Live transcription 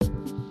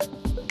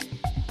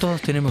Todos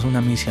tenemos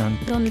una misión.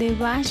 Donde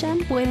vayan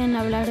pueden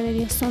hablar de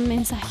Dios, son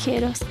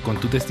mensajeros. Con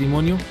tu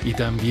testimonio y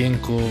también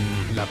con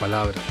la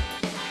palabra.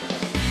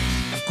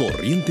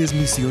 Corrientes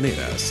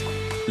Misioneras,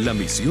 la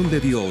misión de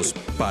Dios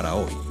para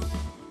hoy.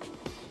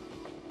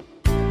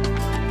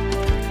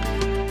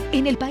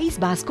 En el País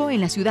Vasco, en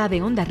la ciudad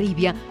de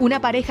Hondarribia,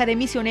 una pareja de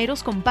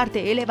misioneros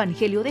comparte el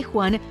Evangelio de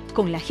Juan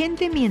con la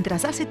gente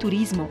mientras hace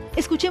turismo.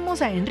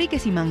 Escuchemos a Enrique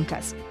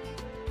Simancas.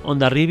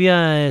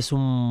 Hondarribia es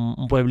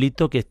un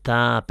pueblito que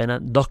está a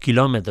apenas 2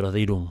 kilómetros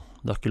de Irún.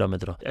 2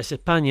 kilómetros. Es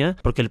España,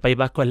 porque el País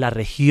Vasco es la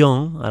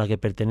región a la que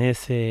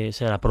pertenece, o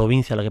sea, la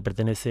provincia a la que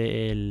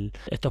pertenece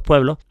estos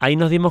pueblos. Ahí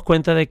nos dimos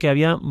cuenta de que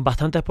había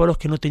bastantes pueblos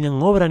que no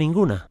tenían obra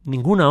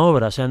ninguna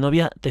obra, o sea, no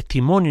había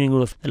testimonio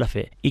ninguno de la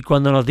fe. Y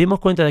cuando nos dimos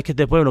cuenta de que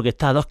este pueblo, que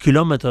está a 2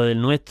 kilómetros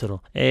del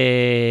nuestro,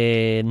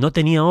 no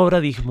tenía obra,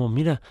 dijimos,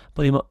 mira,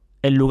 podemos...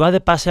 En lugar de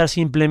pasear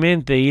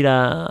simplemente,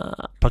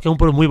 porque es un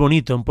pueblo muy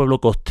bonito, un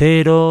pueblo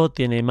costero,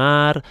 tiene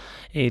mar,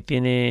 es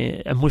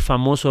muy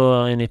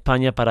famoso en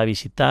España para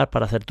visitar,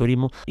 para hacer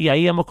turismo. Y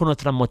ahí íbamos con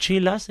nuestras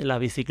mochilas, en las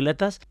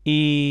bicicletas,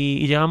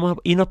 y llegamos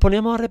y nos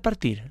poníamos a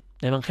repartir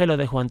el Evangelio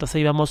de Juan.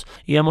 Entonces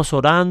íbamos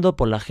orando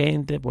por la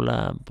gente, por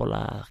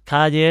las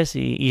calles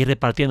y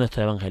repartiendo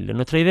este Evangelio.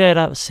 Nuestra idea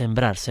era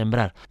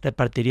sembrar.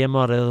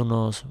 Repartiríamos alrededor de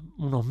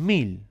unos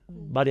 1000,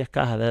 varias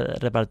cajas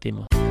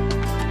repartimos.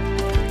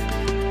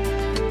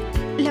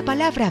 La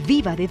palabra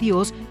viva de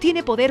Dios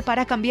tiene poder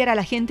para cambiar a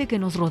la gente que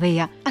nos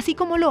rodea, así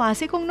como lo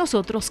hace con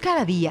nosotros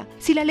cada día.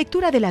 Si la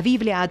lectura de la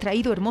Biblia ha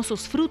traído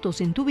hermosos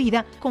frutos en tu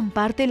vida,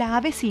 compártela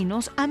a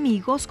vecinos,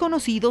 amigos,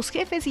 conocidos,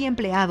 jefes y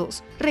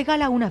empleados.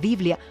 Regala una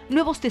Biblia,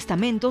 Nuevos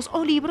Testamentos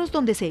o libros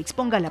donde se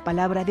exponga la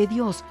palabra de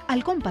Dios.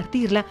 Al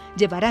compartirla,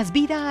 llevarás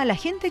vida a la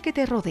gente que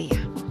te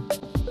rodea.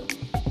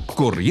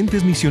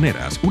 Corrientes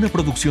Misioneras, una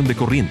producción de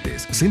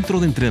Corrientes, Centro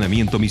de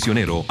Entrenamiento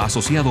Misionero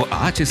asociado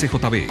a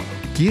HCJB.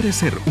 ¿Quieres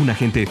ser un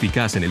agente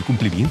eficaz en el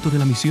cumplimiento de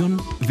la misión?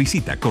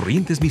 Visita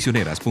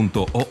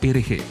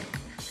corrientesmisioneras.org.